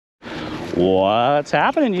What's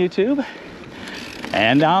happening, YouTube?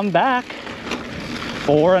 And I'm back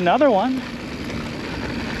for another one.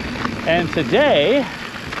 And today,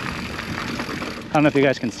 I don't know if you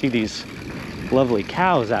guys can see these lovely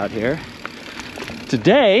cows out here.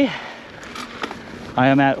 Today, I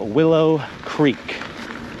am at Willow Creek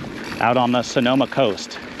out on the Sonoma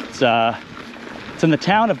coast. It's in the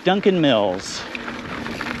town of Duncan Mills.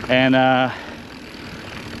 And I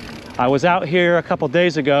was out here a couple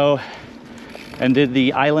days ago and did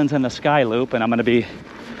the Islands in the Sky loop, and I'm gonna be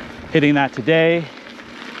hitting that today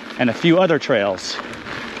and a few other trails.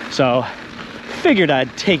 So figured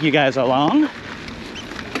I'd take you guys along.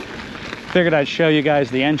 Figured I'd show you guys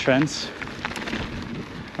the entrance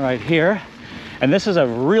right here. And this is a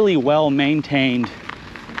really well-maintained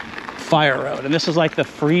fire road. And this is like the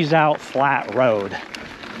freeze out flat road.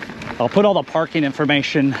 I'll put all the parking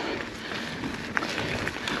information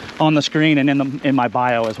on the screen and in my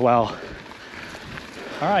bio as well.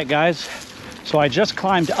 All right, guys, so I just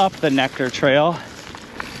climbed up the Nectar Trail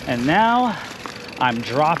and now I'm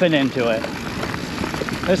dropping into it.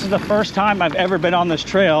 This is the first time I've ever been on this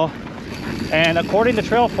trail, and according to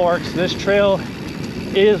Trail Forks, this trail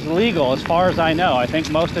is legal as far as I know. I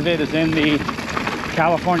think most of it is in the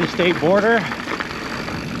California state border,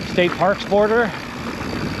 state parks border,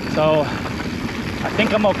 so I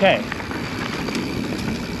think I'm okay.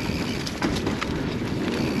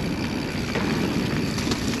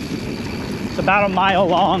 It's about a mile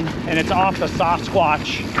long, and it's off the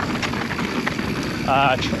Sasquatch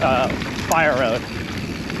fire road.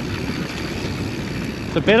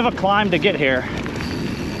 It's a bit of a climb to get here.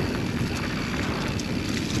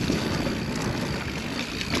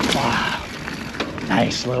 Wow,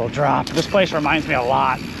 nice little drop. This place reminds me a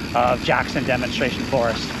lot of Jackson Demonstration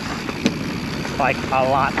Forest. Like a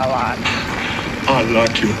lot. I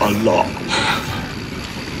like you a lot.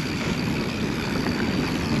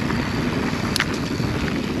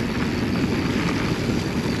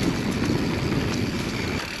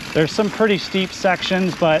 There's some pretty steep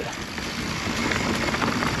sections, but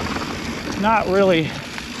not really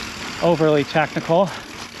overly technical.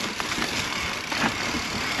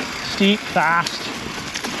 Steep, fast.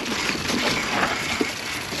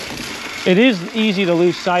 It is easy to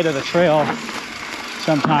lose sight of the trail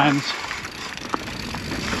sometimes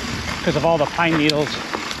because of all the pine needles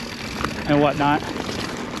and whatnot.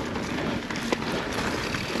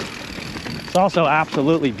 It's also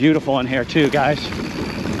absolutely beautiful in here too, guys.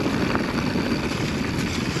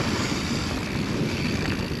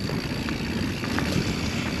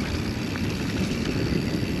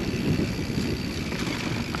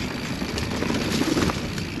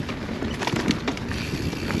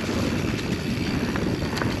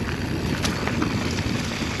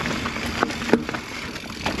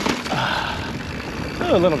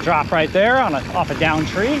 A little drop right there on off a down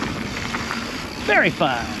tree. Very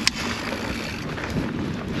fun.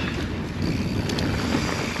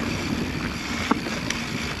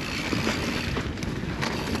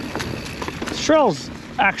 This trail's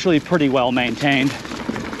actually pretty well maintained.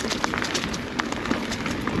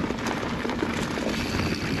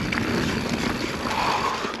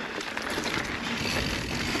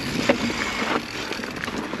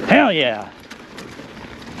 Hell yeah.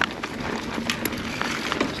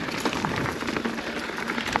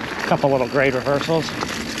 Couple little grade reversals.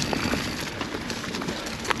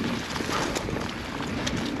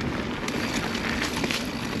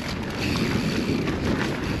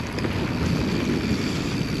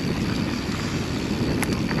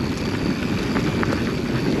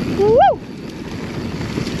 Woo!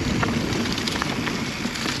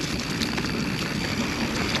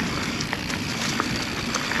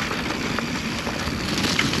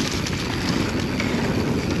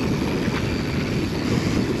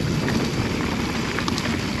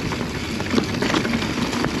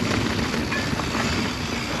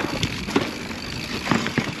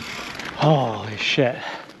 Holy shit.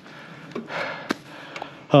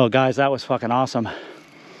 Oh, guys, that was fucking awesome.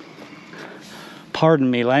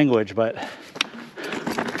 Pardon me language, but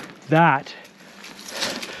that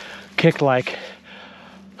kicked like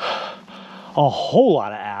a whole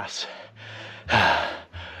lot of ass. I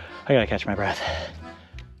gotta catch my breath.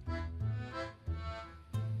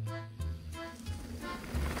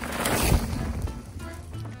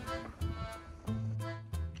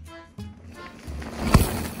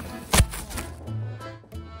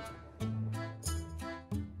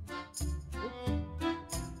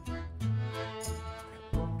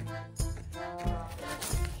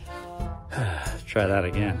 Try that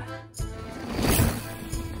again.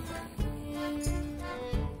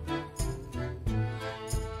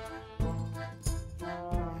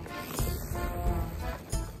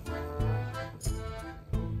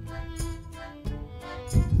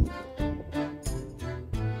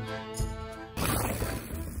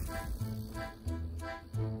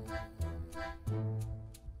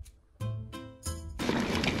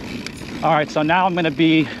 All right, so now I'm gonna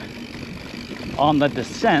be on the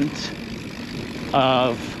descent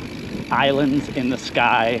of Islands in the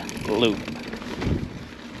Sky loop.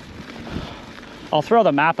 I'll throw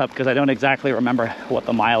the map up because I don't exactly remember what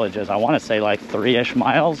the mileage is. I want to say like 3-ish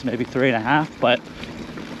miles, maybe 3.5, but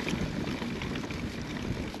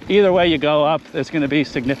either way you go up, there's going to be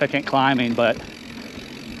significant climbing, but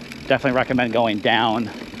definitely recommend going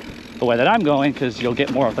down the way that I'm going because you'll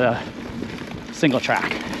get more of the single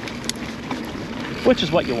track, which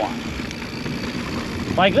is what you want.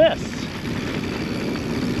 Like this.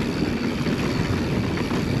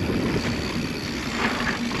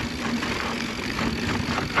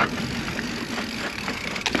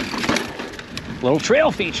 Little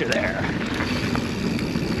trail feature there.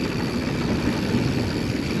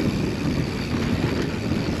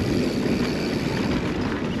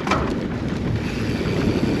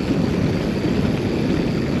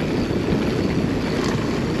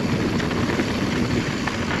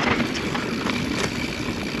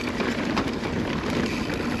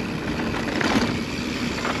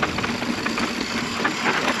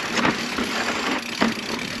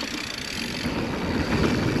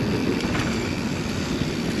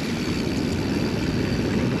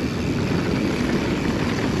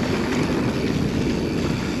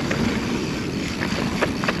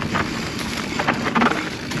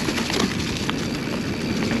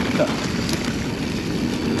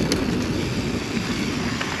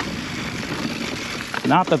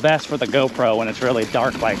 Not the best for the GoPro when it's really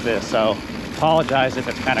dark like this, so apologize if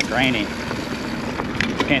it's kind of grainy.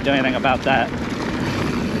 Can't do anything about that.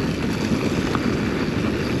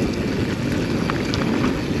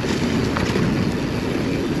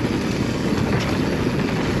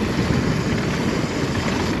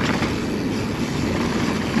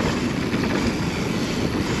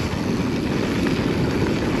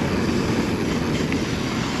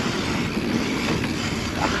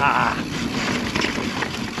 Aha!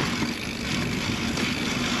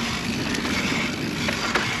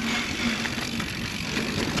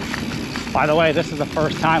 By the way, this is the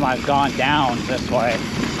first time I've gone down this way.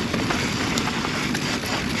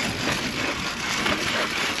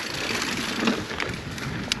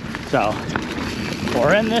 So,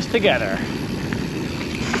 we're in this together.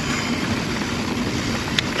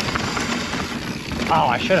 Oh,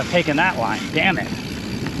 I should have taken that line, damn it.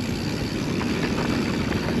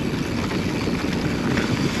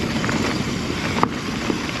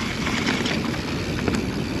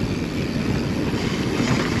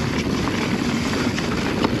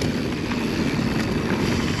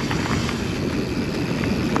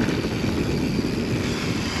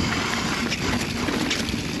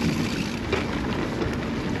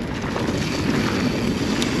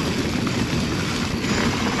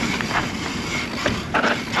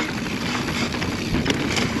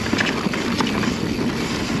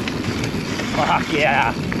 Fuck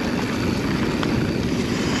yeah.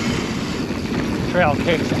 Trail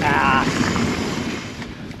kicks ass.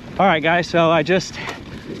 All right, guys, so I just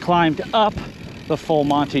climbed up the Full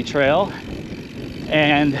Monty Trail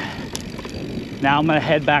and now I'm gonna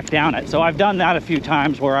head back down it. So I've done that a few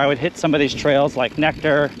times where I would hit some of these trails like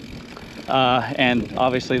Nectar and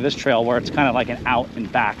obviously this trail where it's kind of like an out and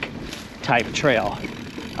back type trail.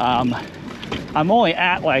 I'm only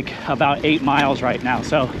at like about 8 miles right now,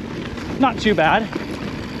 so not too bad.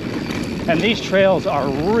 And these trails are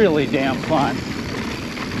really damn fun.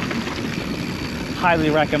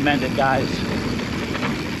 Highly recommend it, guys.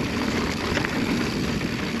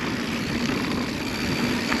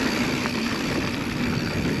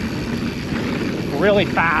 Really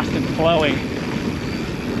fast and flowy.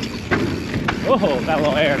 Oh, got a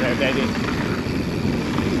little air there, baby.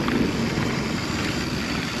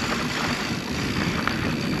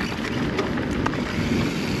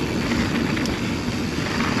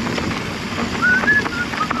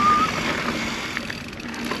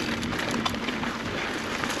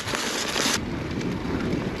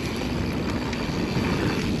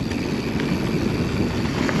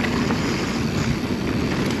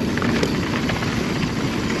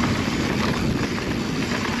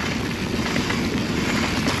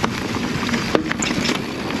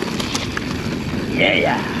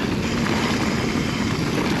 Yeah.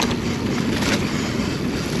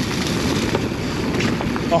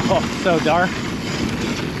 Oh, so dark.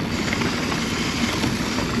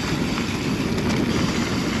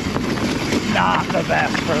 Not the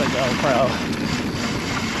best for the GoPro.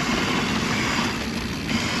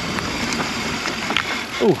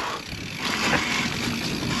 Ooh.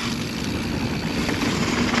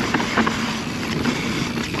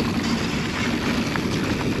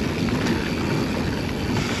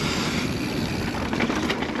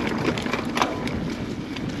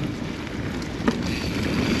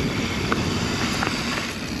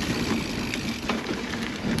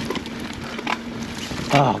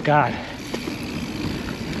 God.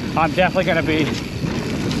 I'm definitely gonna be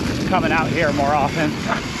coming out here more often.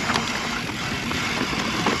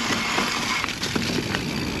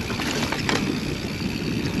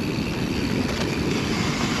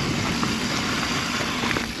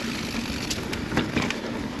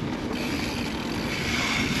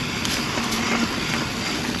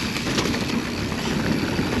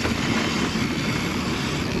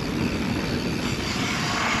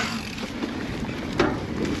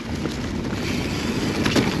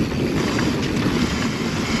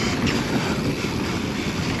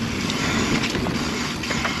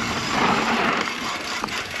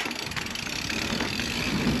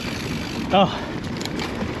 Oh,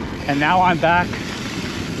 and now I'm back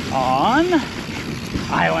on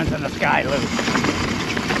Islands in the Sky Loop.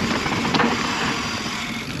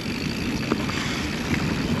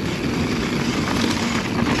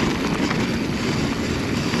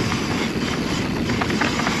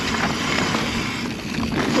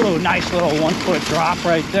 Ooh, nice little 1 foot drop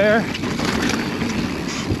right there.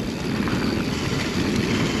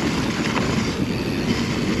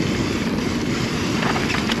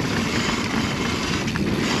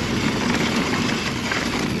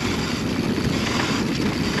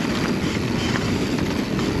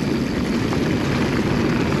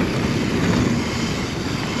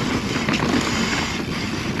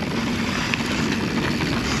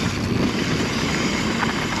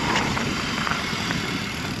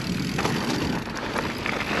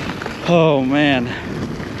 Oh man.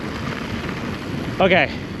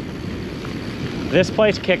 Okay. This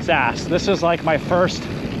place kicks ass. This is like my first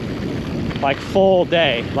like full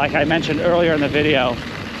day. Like I mentioned earlier in the video,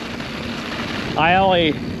 I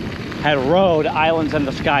only had rode Islands in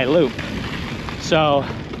the Sky Loop. So,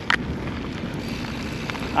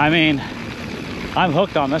 I mean, I'm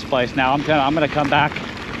hooked on this place now. I'm gonna come back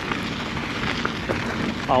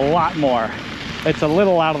a lot more. It's a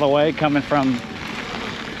little out of the way coming from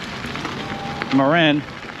Marin.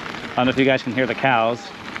 I don't know if you guys can hear the cows.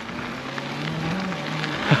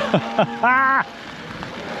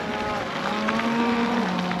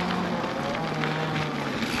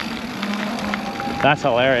 That's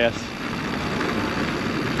hilarious.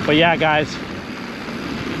 But yeah, guys,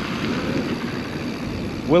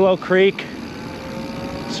 Willow Creek,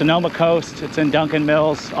 Sonoma Coast, it's in Duncan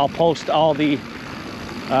Mills. I'll post all the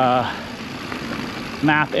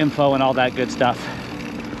map info and all that good stuff.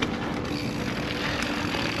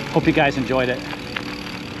 Hope you guys enjoyed it.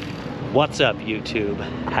 What's up, YouTube?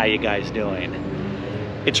 How you guys doing?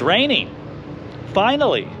 It's raining.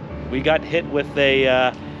 Finally, we got hit with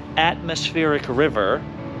a atmospheric river.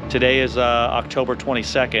 Today is October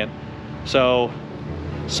 22nd. So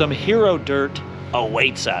some hero dirt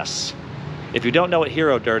awaits us. If you don't know what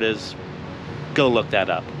hero dirt is, go look that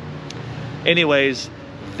up. Anyways,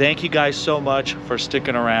 thank you guys so much for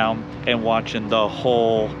sticking around and watching the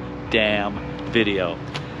whole damn video.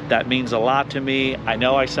 That means a lot to me. I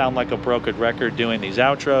know I sound like a broken record doing these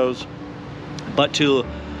outros, but to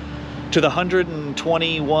the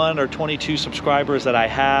 121 or 22 subscribers that I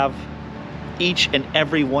have, each and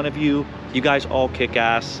every one of you, you guys all kick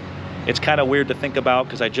ass. It's kind of weird to think about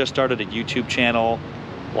because I just started a YouTube channel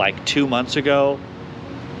like 2 months ago,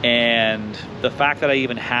 and the fact that I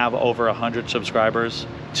even have over 100 subscribers,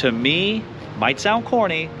 to me, might sound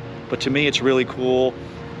corny, but to me it's really cool,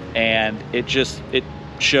 and it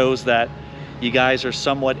shows that you guys are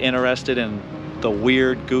somewhat interested in the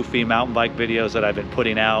weird, goofy mountain bike videos that I've been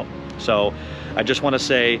putting out. So I just want to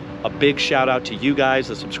say a big shout out to you guys,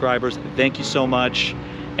 the subscribers. Thank you so much,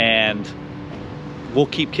 and we'll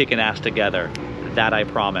keep kicking ass together. That I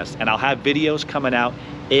promise. And I'll have videos coming out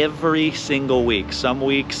every single week. Some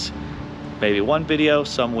weeks, maybe 1 video,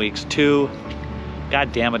 some weeks 2.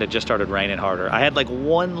 God damn it, it just started raining harder. I had like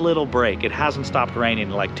 1 little break. It hasn't stopped raining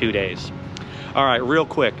in like 2 days. All right, real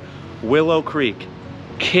quick, Willow Creek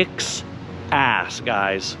kicks ass,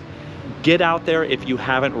 guys. Get out there if you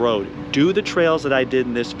haven't rode. Do the trails that I did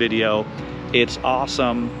in this video. It's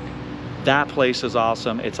awesome. That place is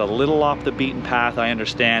awesome. It's a little off the beaten path, I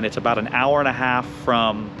understand. It's about an hour and a half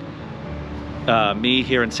from me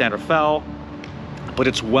here in Santa Fe, but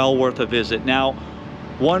it's well worth a visit. Now,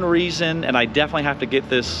 one reason, and I definitely have to get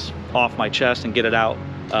this off my chest and get it out,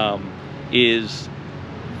 is,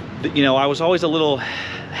 you know, I was always a little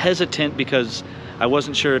hesitant because I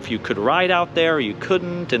wasn't sure if you could ride out there or you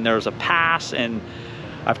couldn't, and there was a pass, and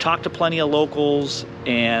I've talked to plenty of locals,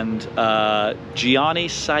 and Gianni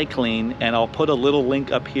Cycling, and I'll put a little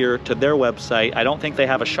link up here to their website. I don't think they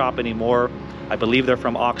have a shop anymore. I believe they're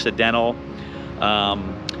from Occidental,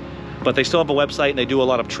 but they still have a website and they do a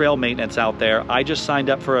lot of trail maintenance out there. I just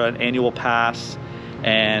signed up for an annual pass,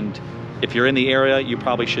 And if you're in the area, you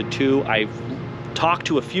probably should too. I've talked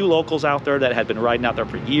to a few locals out there that had been riding out there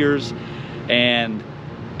for years, and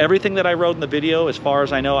everything that I rode in the video, as far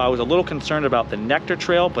as I know, I was a little concerned about the Nectar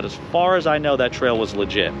Trail, but as far as I know, that trail was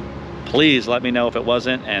legit. Please let me know if it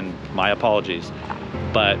wasn't, and my apologies.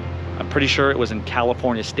 But I'm pretty sure it was in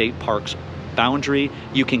California State Park's boundary.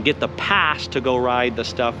 You can get the pass to go ride the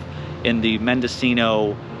stuff in the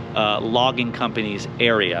Mendocino logging company's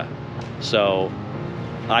area. So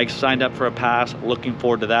I signed up for a pass, looking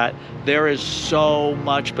forward to that. There is so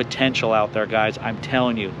much potential out there, guys. I'm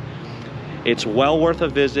telling you, it's well worth a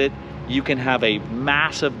visit. You can have a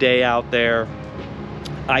massive day out there.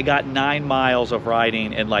 I got 9 miles of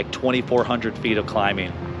riding and like 2,400 feet of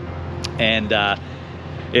climbing. And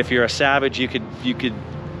if you're a savage, you could,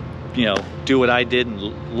 you know, do what I did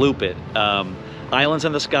and loop it. Islands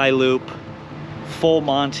in the Sky Loop, Full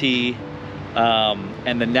Monty,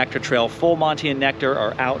 and the Nectar Trail. Full Monty and Nectar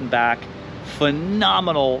are out and back.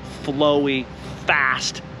 Phenomenal, flowy,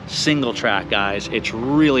 fast single track, guys. It's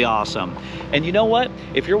really awesome. And you know what?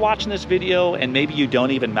 If you're watching this video and maybe you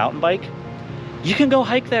don't even mountain bike, you can go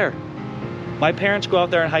hike there. My parents go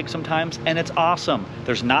out there and hike sometimes, and it's awesome.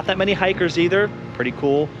 There's not that many hikers either. Pretty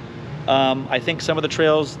cool. I think some of the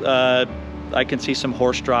trails, I can see some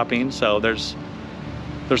horse dropping, so there's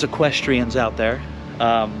equestrians out there.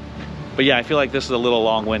 But yeah, I feel like this is a little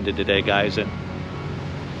long-winded today, guys, and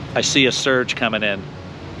I see a surge coming in.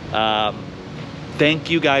 Thank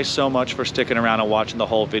you guys so much for sticking around and watching the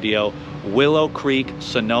whole video. Willow Creek,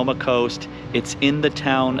 Sonoma Coast. It's in the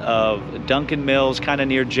town of Duncan Mills, kind of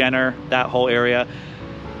near Jenner, that whole area.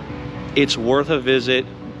 It's worth a visit.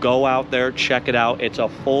 Go out there, check it out. It's a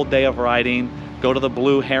full day of riding. Go to the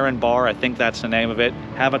Blue Heron Bar, I think that's the name of it.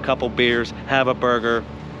 Have a couple beers, have a burger,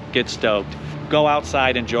 get stoked. Go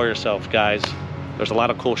outside, enjoy yourselves, guys. There's a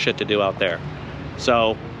lot of cool shit to do out there.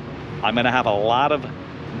 So I'm gonna have a lot of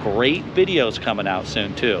great videos coming out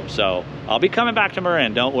soon too. So I'll be coming back to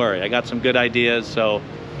Marin, don't worry. I got some good ideas. So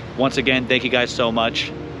once again, thank you guys so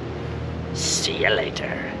much. See you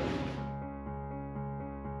later.